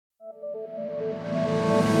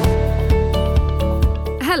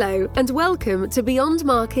Hello and welcome to Beyond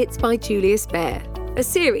Markets by Julius Baer, a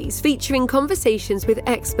series featuring conversations with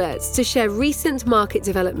experts to share recent market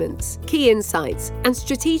developments, key insights, and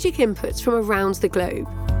strategic inputs from around the globe.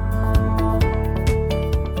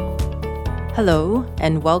 Hello,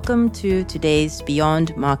 and welcome to today's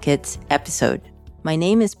Beyond Markets episode. My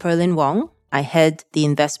name is Pearlyn Wong. I head the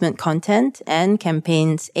Investment Content and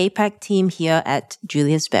Campaigns APAC team here at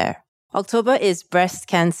Julius Baer. October is Breast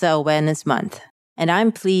Cancer Awareness Month, and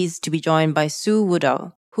I'm pleased to be joined by Sue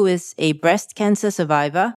Woodall, who is a breast cancer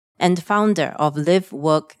survivor and founder of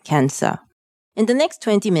LiveWorkCancer. In the next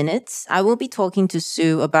 20 minutes, I will be talking to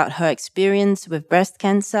Sue about her experience with breast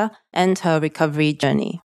cancer and her recovery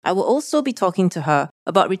journey. I will also be talking to her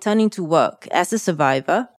about returning to work as a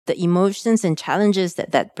survivor, the emotions and challenges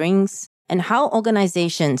that brings, and how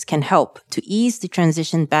organizations can help to ease the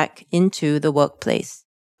transition back into the workplace.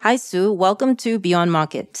 Hi, Sue. Welcome to Beyond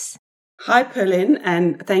Markets. Hi, Pearlyn,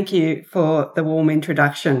 and thank you for the warm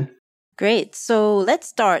introduction. Great. So let's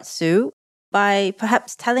start, Sue, by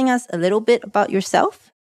perhaps telling us a little bit about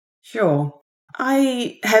yourself. Sure.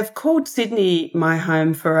 I have called Sydney my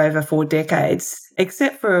home for over 4 decades,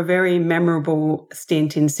 except for a very memorable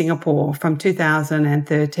stint in Singapore from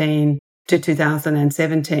 2013 to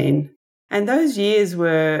 2017. And those years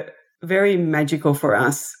were very magical for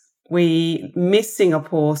us. We miss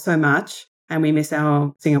Singapore so much, and we miss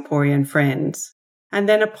our Singaporean friends. And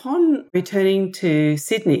then upon returning to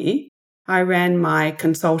Sydney, I ran my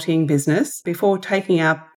consulting business before taking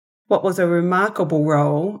up what was a remarkable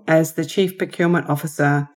role as the Chief Procurement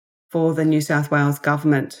Officer for the New South Wales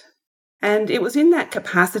Government. And it was in that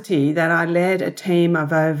capacity that I led a team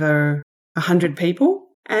of over 100 people.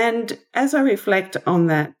 And as I reflect on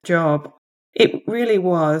that job, it really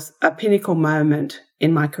was a pinnacle moment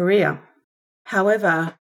in my career.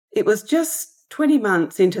 However, it was just 20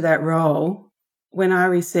 months into that role when I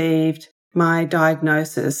received my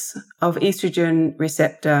diagnosis of estrogen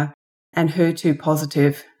receptor and HER2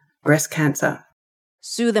 positive breast cancer.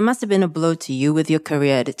 Sue, that must have been a blow to you with your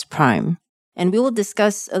career at its prime. And we will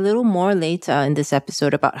discuss a little more later in this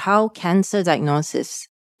episode about how cancer diagnosis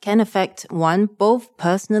can affect one both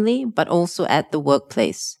personally but also at the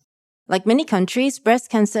workplace. Like many countries, breast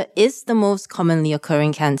cancer is the most commonly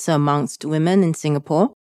occurring cancer amongst women in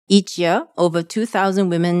Singapore. Each year, over 2,000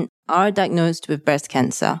 women are diagnosed with breast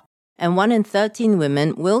cancer, and 1 in 13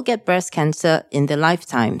 women will get breast cancer in their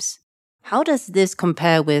lifetimes. How does this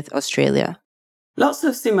compare with Australia? Lots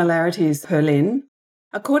of similarities, Pearlyn.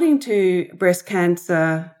 According to Breast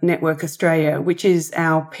Cancer Network Australia, which is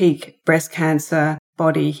our peak breast cancer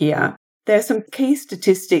body here, there are some key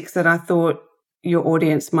statistics that I thought your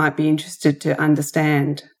audience might be interested to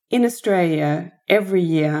understand. In Australia, every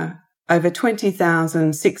year, over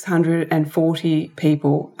 20,640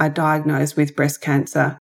 people are diagnosed with breast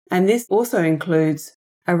cancer, and this also includes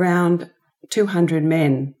around 200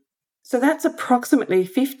 men. So that's approximately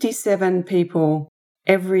 57 people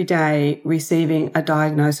every day receiving a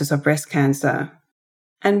diagnosis of breast cancer.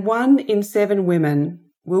 And 1 in 7 women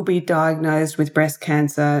will be diagnosed with breast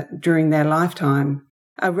cancer during their lifetime,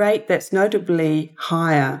 a rate that's notably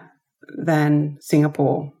higher than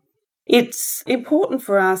Singapore. It's important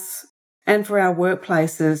for us and for our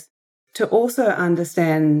workplaces to also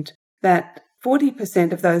understand that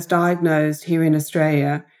 40% of those diagnosed here in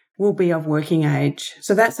Australia will be of working age.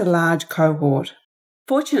 So that's a large cohort.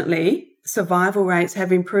 Fortunately, survival rates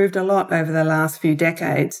have improved a lot over the last few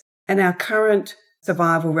decades, and our current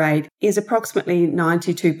survival rate is approximately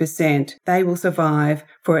 92%. They will survive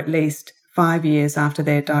for at least 5 years after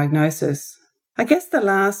their diagnosis. I guess the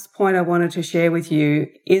last point I wanted to share with you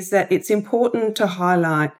is that it's important to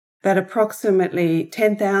highlight that approximately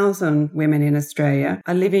 10,000 women in Australia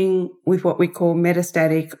are living with what we call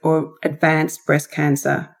metastatic or advanced breast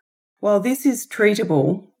cancer. While this is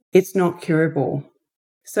treatable, it's not curable.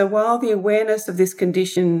 So while the awareness of this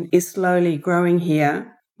condition is slowly growing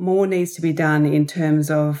here, more needs to be done in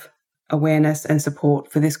terms of awareness and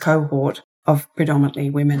support for this cohort of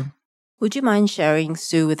predominantly women. Would you mind sharing,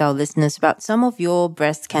 Sue, with our listeners about some of your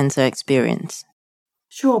breast cancer experience?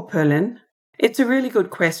 Sure, Pearlyn. It's a really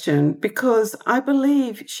good question because I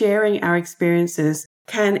believe sharing our experiences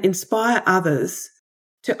can inspire others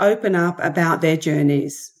to open up about their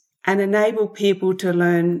journeys and enable people to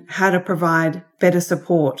learn how to provide better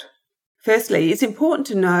support. Firstly, it's important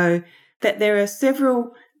to know that there are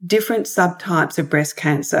several different subtypes of breast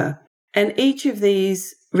cancer, and each of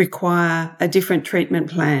these require a different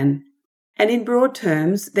treatment plan. And in broad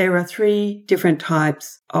terms, there are 3 different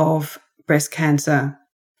types of breast cancer.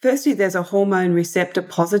 Firstly, there's a hormone receptor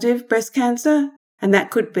positive breast cancer, and that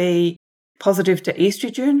could be positive to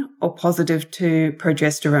estrogen or positive to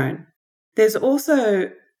progesterone. There's also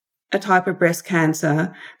a type of breast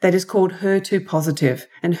cancer that is called HER2 positive,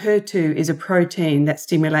 and HER2 is a protein that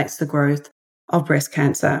stimulates the growth of breast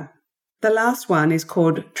cancer. The last one is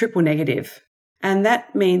called triple negative, and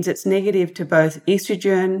that means it's negative to both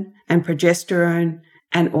estrogen and progesterone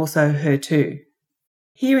and also HER2.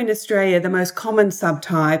 Here in Australia, the most common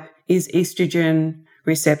subtype is estrogen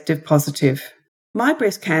receptive positive. My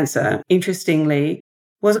breast cancer, interestingly,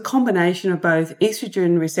 was a combination of both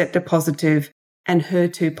estrogen receptor positive and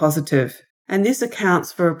HER2 positive, and this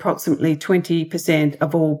accounts for approximately 20%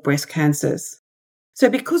 of all breast cancers. So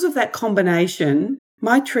because of that combination,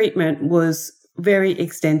 my treatment was very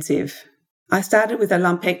extensive. I started with a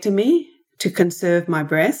lumpectomy to conserve my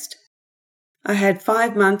breast. I had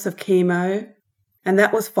 5 months of chemo, and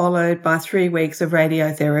that was followed by 3 weeks of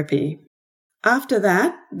radiotherapy. After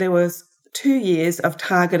that, there was 2 years of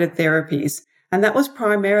targeted therapies, and that was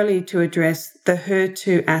primarily to address the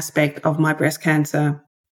HER2 aspect of my breast cancer.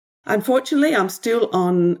 Unfortunately, I'm still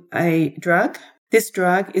on a drug. This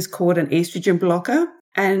drug is called an estrogen blocker,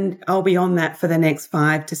 and I'll be on that for the next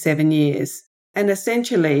 5 to 7 years. And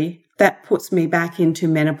essentially, that puts me back into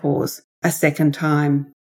menopause a second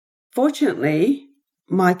time. Fortunately,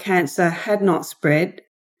 my cancer had not spread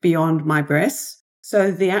beyond my breasts,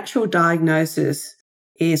 so the actual diagnosis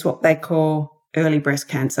is what they call early breast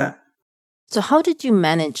cancer. So how did you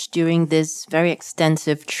manage during this very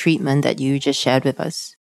extensive treatment that you just shared with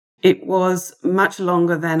us? It was much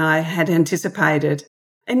longer than I had anticipated.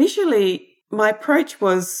 Initially, my approach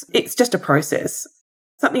was, it's just a process,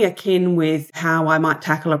 something akin with how I might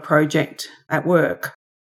tackle a project at work.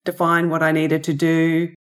 Define what I needed to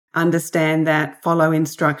do, understand that, follow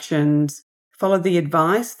instructions, follow the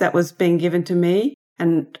advice that was being given to me,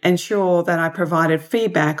 and ensure that I provided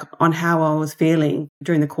feedback on how I was feeling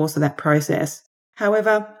during the course of that process.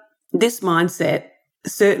 However, this mindset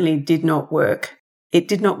certainly did not work. It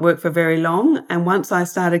did not work for very long, and once I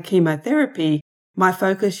started chemotherapy, my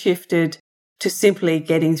focus shifted to simply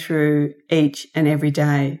getting through each and every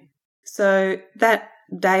day. So that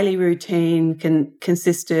daily routine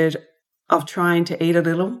consisted of trying to eat a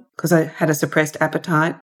little because I had a suppressed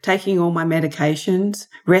appetite, taking all my medications,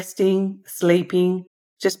 resting, sleeping,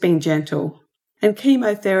 just being gentle. And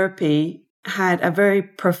chemotherapy had a very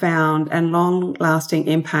profound and long-lasting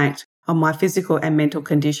impact on my physical and mental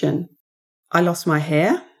condition. I lost my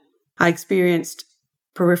hair. I experienced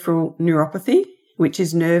peripheral neuropathy, which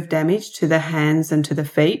is nerve damage to the hands and to the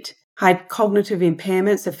feet. I had cognitive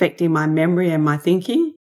impairments affecting my memory and my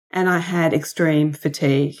thinking, and I had extreme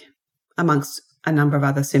fatigue, amongst a number of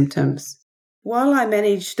other symptoms. While I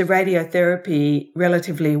managed the radiotherapy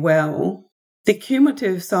relatively well, the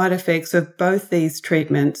cumulative side effects of both these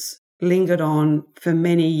treatments lingered on for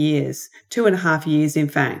many years, 2.5 years in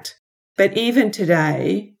fact. But even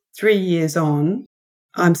today, 3 years on,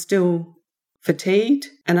 I'm still fatigued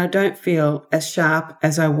and I don't feel as sharp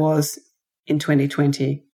as I was in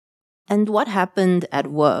 2020. And what happened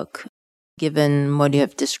at work, given what you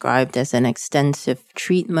have described as an extensive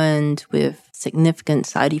treatment with significant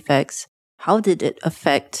side effects? How did it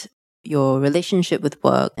affect your relationship with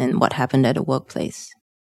work and what happened at the workplace?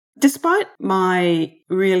 Despite my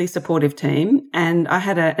really supportive team, and I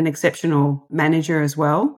had an exceptional manager as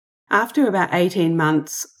well, after about 18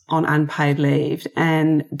 months on unpaid leave,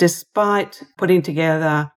 and despite putting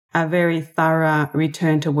together a very thorough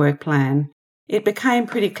return to work plan, it became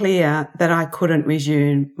pretty clear that I couldn't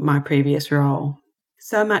resume my previous role.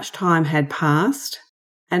 So much time had passed,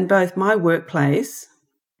 and both my workplace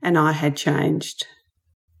and I had changed.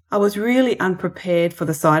 I was really unprepared for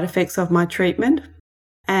the side effects of my treatment.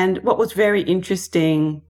 And what was very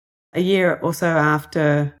interesting, a year or so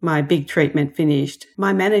after my big treatment finished,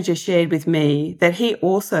 my manager shared with me that he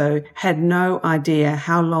also had no idea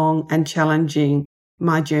how long and challenging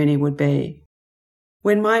my journey would be.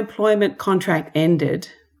 When my employment contract ended,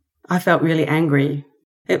 I felt really angry.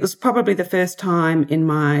 It was probably the first time in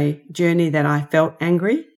my journey that I felt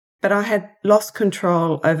angry, but I had lost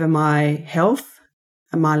control over my health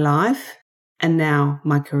and my life and now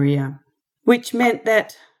my career, which meant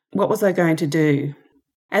that what was I going to do?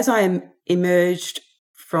 As I emerged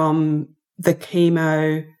from the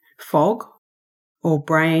chemo fog or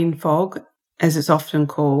brain fog, as it's often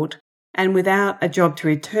called, and without a job to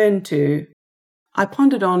return to, I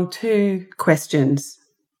pondered on 2 questions.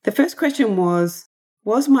 The first question was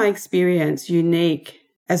my experience unique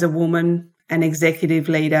as a woman, an executive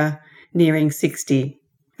leader nearing 60?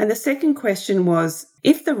 And the second question was,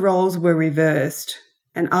 if the roles were reversed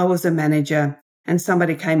and I was a manager and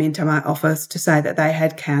somebody came into my office to say that they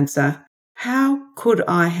had cancer, how could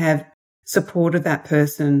I have supported that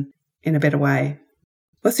person in a better way.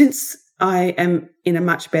 Well, since I am in a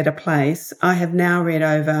much better place, I have now read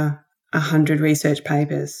over 100 research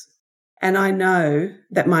papers. And I know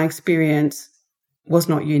that my experience was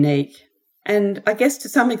not unique. And I guess to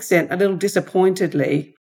some extent, a little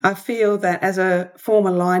disappointedly, I feel that as a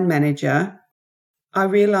former line manager, I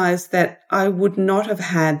realised that I would not have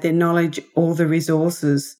had the knowledge or the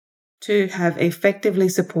resources to have effectively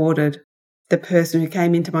supported the person who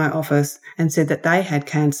came into my office and said that they had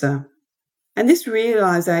cancer. And this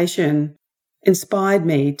realisation inspired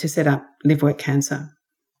me to set up LiveWorkCancer.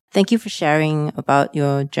 Thank you for sharing about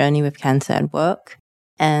your journey with cancer at work.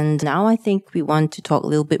 And now I think we want to talk a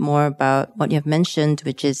little bit more about what you have mentioned,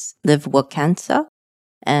 which is LiveWorkCancer.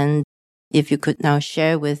 And if you could now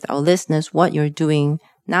share with our listeners what you're doing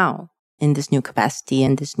now in this new capacity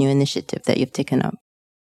and this new initiative that you've taken up.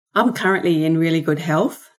 I'm currently in really good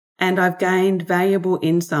health, and I've gained valuable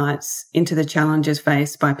insights into the challenges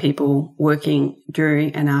faced by people working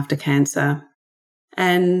during and after cancer.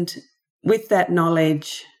 And with that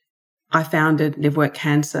knowledge, I founded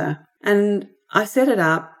LiveWorkCancer, and I set it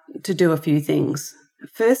up to do a few things.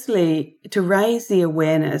 Firstly, to raise the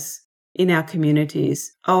awareness in our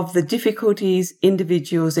communities of the difficulties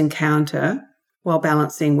individuals encounter while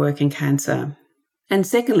balancing work and cancer. And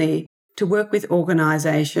secondly, to work with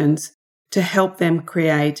organisations to help them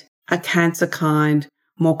create a CancerKind,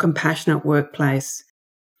 more compassionate workplace,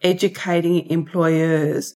 educating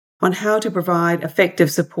employers on how to provide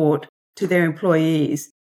effective support to their employees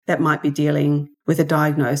that might be dealing with a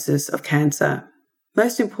diagnosis of cancer.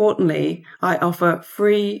 Most importantly, I offer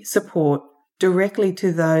free support directly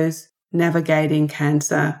to those navigating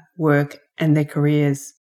cancer, work, and their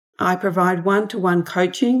careers. I provide one-to-one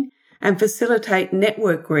coaching and facilitate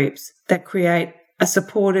network groups that create a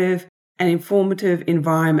supportive and informative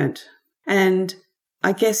environment. And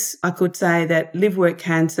I guess I could say that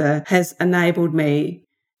LiveWorkCancer has enabled me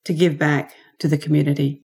to give back to the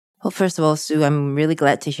community. Well, first of all, Sue, I'm really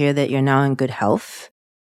glad to hear that you're now in good health.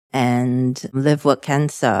 And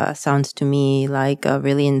LiveWorkCancer sounds to me like a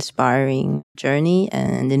really inspiring journey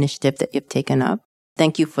and initiative that you've taken up.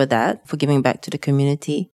 Thank you for that, for giving back to the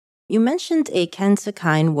community. You mentioned a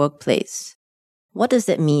CancerKind Workplace. What does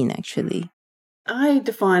that mean, actually? I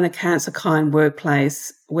define a CancerKind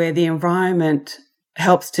workplace where the environment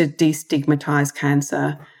helps to destigmatize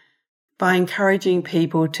cancer by encouraging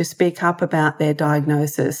people to speak up about their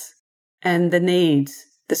diagnosis and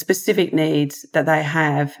the specific needs that they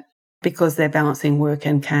have because they're balancing work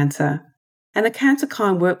and cancer. And a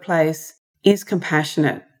CancerKind workplace is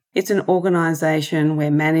compassionate. It's an organisation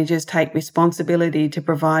where managers take responsibility to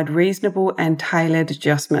provide reasonable and tailored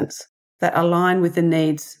adjustments that align with the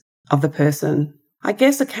needs of the person. I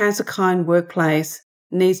guess a CancerKind workplace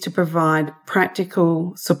needs to provide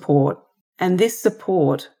practical support, and this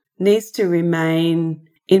support needs to remain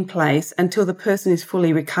in place until the person is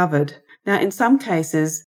fully recovered. Now, in some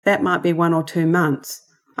cases, that might be 1 or 2 months.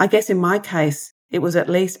 I guess in my case, it was at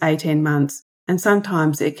least 18 months, and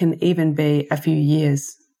sometimes it can even be a few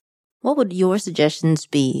years. What would your suggestions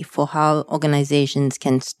be for how organizations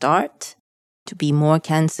can start to be more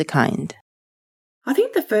CancerKind? I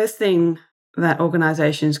think the first thing that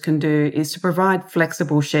organisations can do is to provide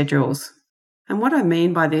flexible schedules. And what I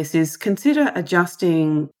mean by this is consider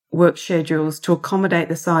adjusting work schedules to accommodate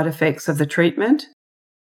the side effects of the treatment,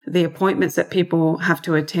 the appointments that people have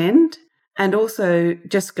to attend, and also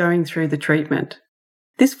just going through the treatment.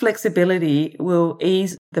 This flexibility will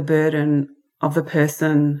ease the burden of the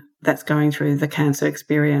person that's going through the cancer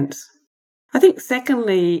experience. I think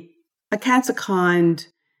secondly, a CancerKind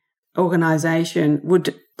organisation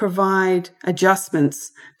would provide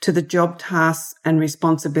adjustments to the job tasks and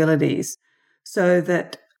responsibilities so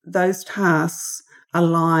that those tasks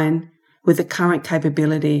align with the current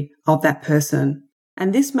capability of that person.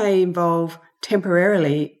 And this may involve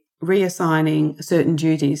temporarily reassigning certain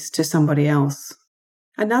duties to somebody else.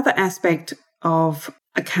 Another aspect of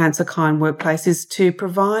a CancerKind workplace is to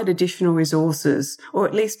provide additional resources, or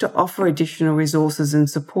at least to offer additional resources and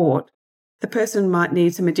support. The person might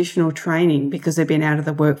need some additional training because they've been out of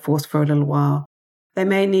the workforce for a little while. They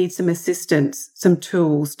may need some assistance, some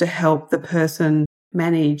tools to help the person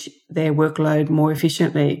manage their workload more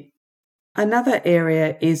efficiently. Another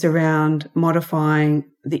area is around modifying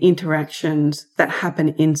the interactions that happen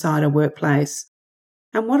inside a workplace.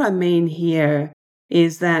 And what I mean here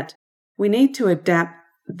is that we need to adapt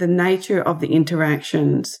the nature of the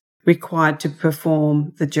interactions required to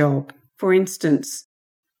perform the job. For instance,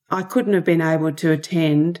 I couldn't have been able to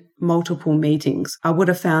attend multiple meetings. I would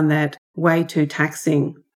have found that way too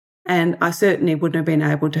taxing. And I certainly wouldn't have been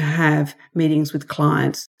able to have meetings with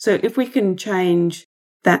clients. So if we can change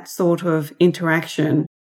that sort of interaction,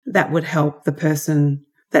 that would help the person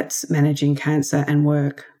that's managing cancer and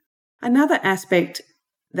work. Another aspect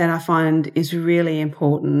that I find is really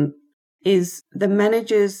important is the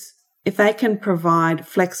managers, if they can provide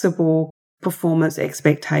flexible performance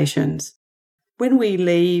expectations. When we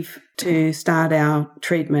leave to start our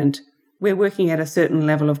treatment, we're working at a certain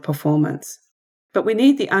level of performance. But we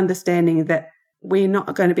need the understanding that we're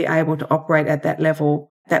not going to be able to operate at that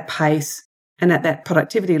level, that pace, and at that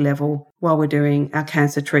productivity level while we're doing our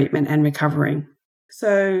cancer treatment and recovering.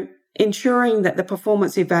 So ensuring that the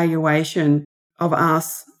performance evaluation of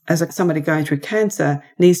us as somebody going through cancer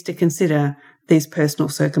needs to consider these personal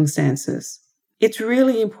circumstances. It's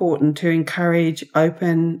really important to encourage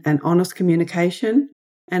open and honest communication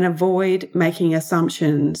and avoid making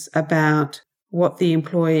assumptions about what the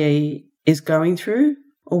employee is going through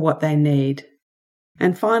or what they need.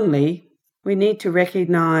 And finally, we need to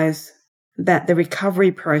recognise that the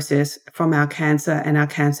recovery process from our cancer and our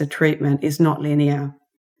cancer treatment is not linear.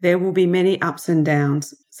 There will be many ups and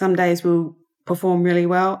downs. Some days we'll perform really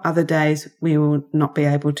well, other days we will not be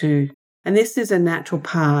able to. And this is a natural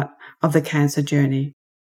part of the cancer journey.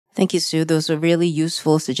 Thank you, Sue. Those are really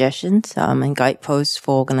useful suggestions and guideposts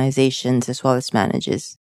for organizations as well as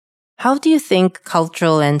managers. How do you think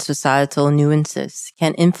cultural and societal nuances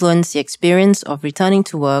can influence the experience of returning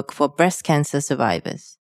to work for breast cancer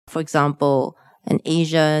survivors? For example, an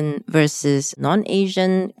Asian versus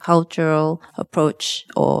non-Asian cultural approach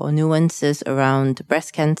or nuances around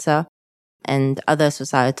breast cancer and other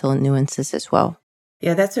societal nuances as well.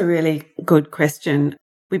 Yeah, that's a really good question.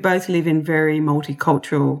 We both live in very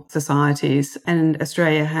multicultural societies, and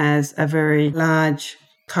Australia has a very large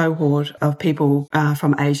cohort of people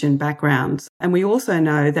from Asian backgrounds. And we also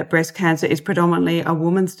know that breast cancer is predominantly a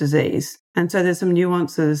woman's disease. And so there's some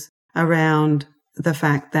nuances around the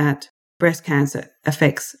fact that breast cancer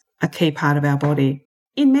affects a key part of our body.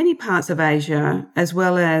 In many parts of Asia, as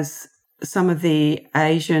well as some of the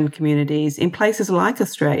Asian communities, in places like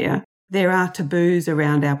Australia, there are taboos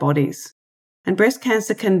around our bodies. And breast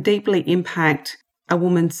cancer can deeply impact a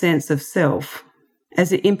woman's sense of self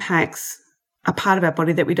as it impacts a part of our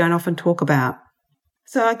body that we don't often talk about.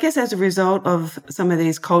 So I guess as a result of some of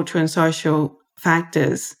these cultural and social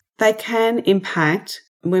factors, they can impact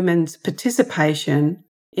women's participation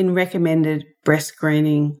in recommended breast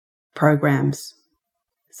screening programs.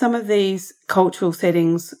 Some of these cultural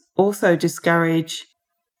settings also discourage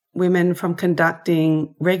women from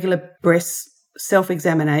conducting regular breast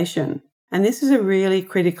self-examination. And this is a really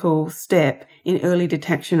critical step in early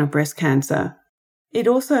detection of breast cancer. It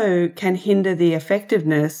also can hinder the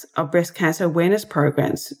effectiveness of breast cancer awareness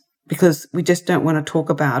programs because we just don't want to talk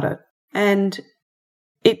about it. And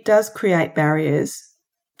it does create barriers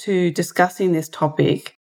to discussing this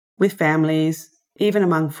topic with families, even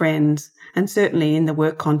among friends, and certainly in the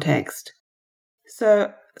work context.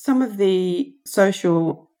 So some of the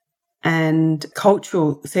social and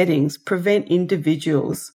cultural settings prevent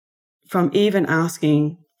individuals from even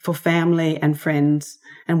asking for family and friends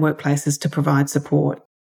and workplaces to provide support.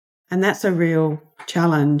 And that's a real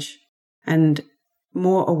challenge, and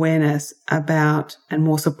more awareness about and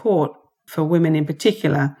more support for women in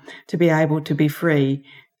particular to be able to be free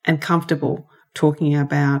and comfortable talking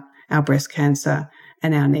about our breast cancer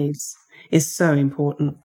and our needs is so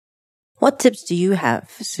important. What tips do you have,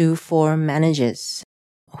 Sue, for managers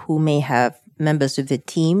who may have members of the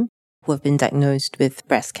team who have been diagnosed with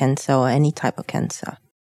breast cancer or any type of cancer?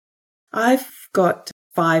 I've got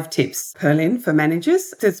 5 tips, Pearlyn, for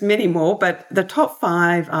managers. There's many more, but the top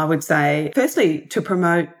 5, I would say, firstly, to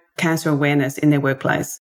promote cancer awareness in their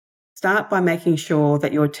workplace. Start by making sure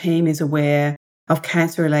that your team is aware of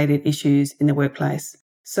cancer-related issues in the workplace.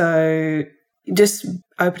 So just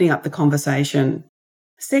opening up the conversation.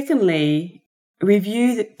 Secondly,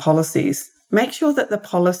 review the policies. Make sure that the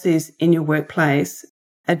policies in your workplace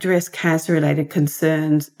address cancer-related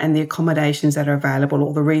concerns and the accommodations that are available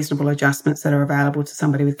or the reasonable adjustments that are available to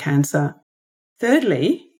somebody with cancer.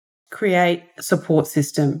 Thirdly, create a support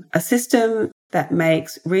system, a system that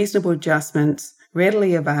makes reasonable adjustments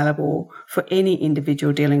readily available for any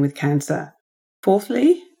individual dealing with cancer.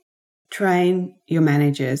 Fourthly, train your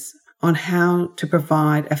managers on how to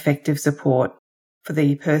provide effective support for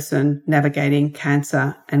the person navigating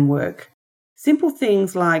cancer and work. Simple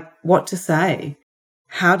things like what to say,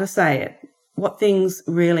 how to say it, what things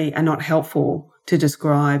really are not helpful to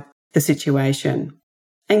describe the situation,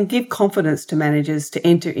 and give confidence to managers to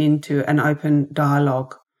enter into an open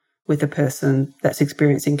dialogue with the person that's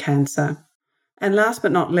experiencing cancer. And last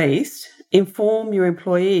but not least, inform your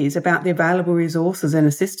employees about the available resources and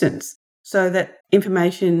assistance so that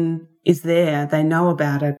information is there, they know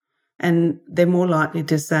about it, and they're more likely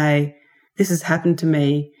to say, this has happened to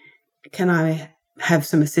me, can I have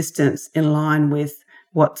some assistance in line with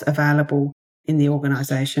what's available in the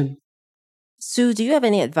organisation? Sue, do you have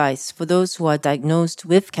any advice for those who are diagnosed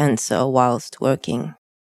with cancer whilst working?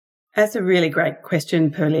 That's a really great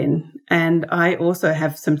question, Pearlyn. And I also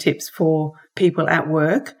have some tips for people at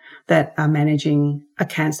work that are managing a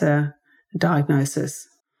cancer diagnosis.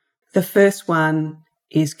 The first one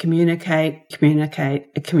is communicate.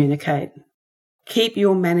 Keep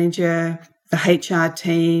your manager, the HR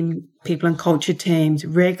team, people and culture teams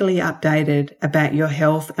regularly updated about your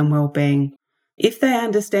health and well-being. If they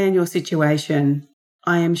understand your situation,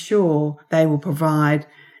 I am sure they will provide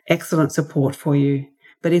excellent support for you.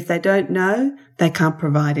 But if they don't know, they can't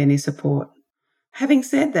provide any support. Having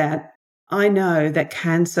said that, I know that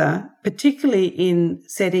cancer, particularly in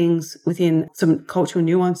settings within some cultural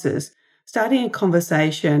nuances, starting a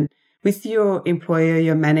conversation with your employer,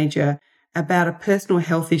 your manager, about a personal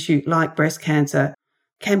health issue like breast cancer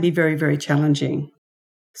can be very, very challenging.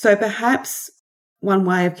 So perhaps one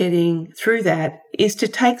way of getting through that is to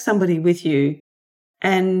take somebody with you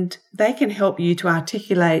and they can help you to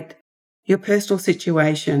articulate your personal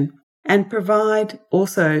situation and provide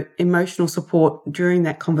also emotional support during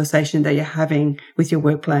that conversation that you're having with your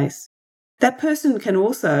workplace. That person can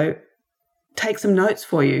also take some notes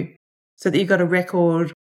for you so that you've got a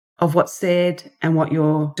record of what's said and what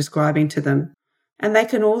you're describing to them. And they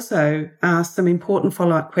can also ask some important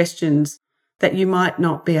follow-up questions that you might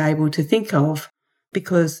not be able to think of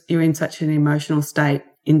because you're in such an emotional state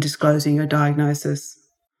in disclosing your diagnosis.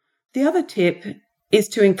 The other tip is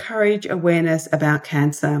to encourage awareness about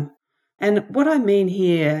cancer. And what I mean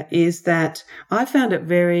here is that I found it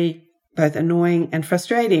very both annoying and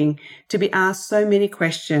frustrating to be asked so many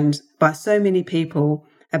questions by so many people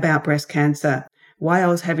about breast cancer, why I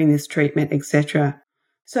was having this treatment, etc.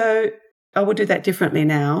 So I would do that differently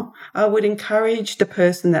now. I would encourage the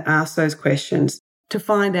person that asks those questions to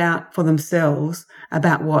find out for themselves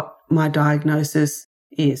about what my diagnosis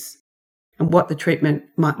is and what the treatment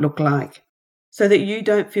might look like, so that you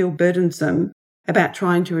don't feel burdensome about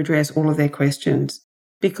trying to address all of their questions.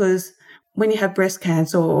 Because when you have breast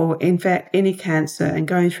cancer or in fact any cancer and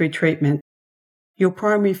going through treatment, your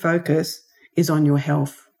primary focus is on your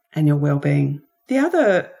health and your well-being. The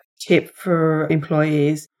other tip for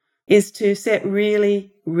employees is to set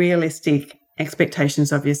really realistic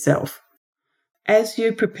expectations of yourself. As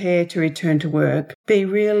you prepare to return to work, be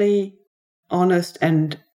really honest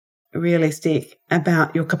and realistic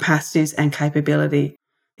about your capacities and capability.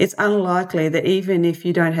 It's unlikely that even if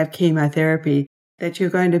you don't have chemotherapy, that you're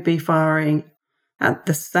going to be firing at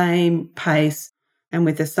the same pace and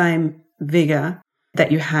with the same vigour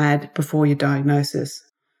that you had before your diagnosis.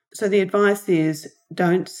 So the advice is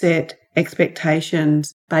don't set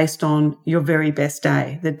expectations based on your very best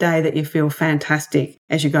day, the day that you feel fantastic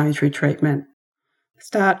as you're going through treatment.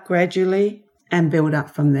 Start gradually and build up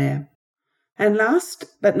from there. And last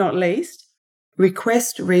but not least,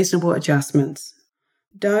 request reasonable adjustments.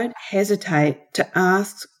 Don't hesitate to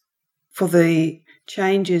ask for the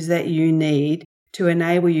changes that you need to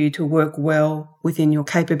enable you to work well within your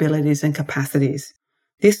capabilities and capacities.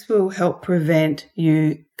 This will help prevent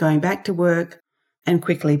you going back to work and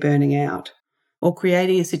quickly burning out, or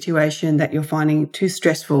creating a situation that you're finding too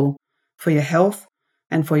stressful for your health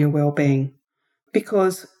and for your well-being.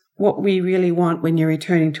 Because what we really want when you're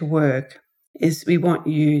returning to work is we want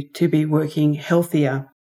you to be working healthier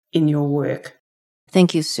in your work.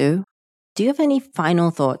 Thank you, Sue. Do you have any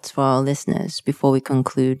final thoughts for our listeners before we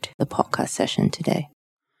conclude the podcast session today?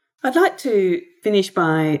 I'd like to finish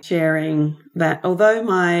by sharing that although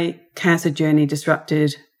my cancer journey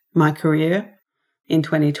disrupted my career in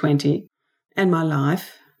 2020 and my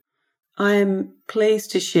life, I am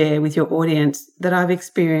pleased to share with your audience that I've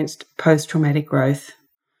experienced post-traumatic growth.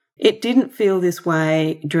 It didn't feel this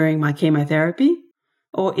way during my chemotherapy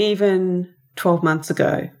or even 12 months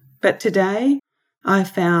ago, but today I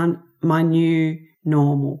found my new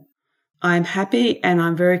normal. I'm happy and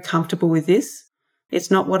I'm very comfortable with this.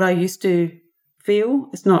 It's not what I used to feel.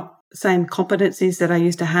 It's not the same competencies that I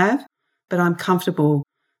used to have, but I'm comfortable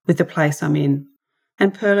with the place I'm in.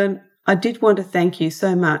 And Pearlyn, I did want to thank you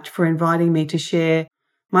so much for inviting me to share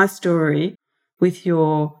my story with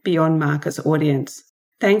your Beyond Markets audience.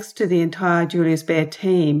 Thanks to the entire Julius Baer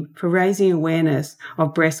team for raising awareness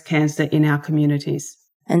of breast cancer in our communities.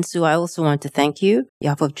 And Sue, I also want to thank you, on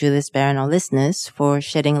behalf of Julius Baer and our listeners, for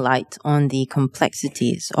shedding light on the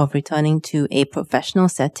complexities of returning to a professional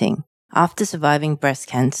setting after surviving breast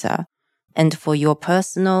cancer, and for your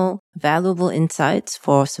personal, valuable insights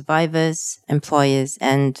for survivors, employers,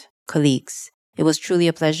 and colleagues. It was truly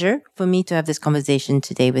a pleasure for me to have this conversation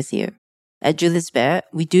today with you. At Julius Baer,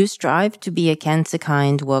 we do strive to be a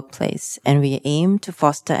CancerKind workplace, and we aim to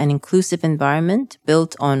foster an inclusive environment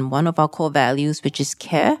built on one of our core values, which is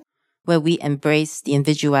care, where we embrace the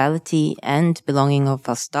individuality and belonging of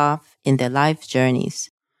our staff in their life journeys.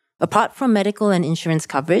 Apart from medical and insurance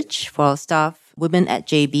coverage for our staff, Women at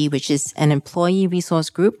JB, which is an employee resource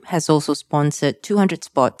group, has also sponsored 200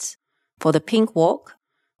 spots for the Pink Walk,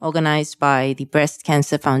 organized by the Breast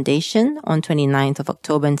Cancer Foundation on 29th of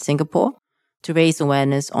October in Singapore, to raise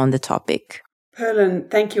awareness on the topic. Pearlyn,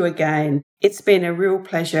 thank you again. It's been a real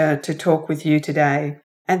pleasure to talk with you today.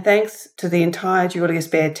 And thanks to the entire Julius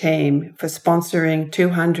Baer team for sponsoring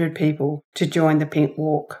 200 people to join the Pink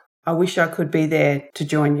Walk. I wish I could be there to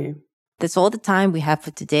join you. That's all the time we have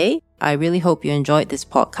for today. I really hope you enjoyed this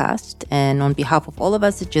podcast. And on behalf of all of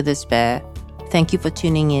us at Julius Baer, thank you for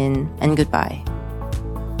tuning in and goodbye.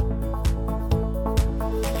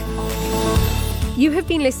 You have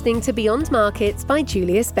been listening to Beyond Markets by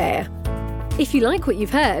Julius Baer. If you like what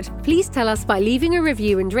you've heard, please tell us by leaving a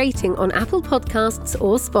review and rating on Apple Podcasts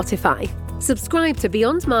or Spotify. Subscribe to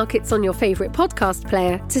Beyond Markets on your favourite podcast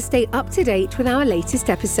player to stay up to date with our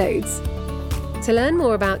latest episodes. To learn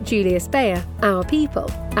more about Julius Baer, our people,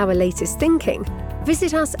 our latest thinking,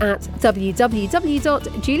 visit us at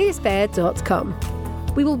www.juliusbaer.com.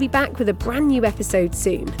 We will be back with a brand new episode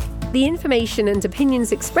soon. The information and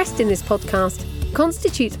opinions expressed in this podcast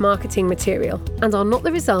constitute marketing material and are not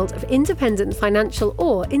the result of independent financial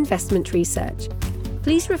or investment research.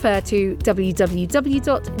 Please refer to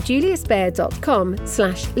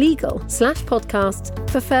www.juliusbaer.com/legal/podcasts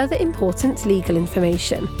for further important legal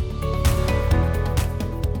information.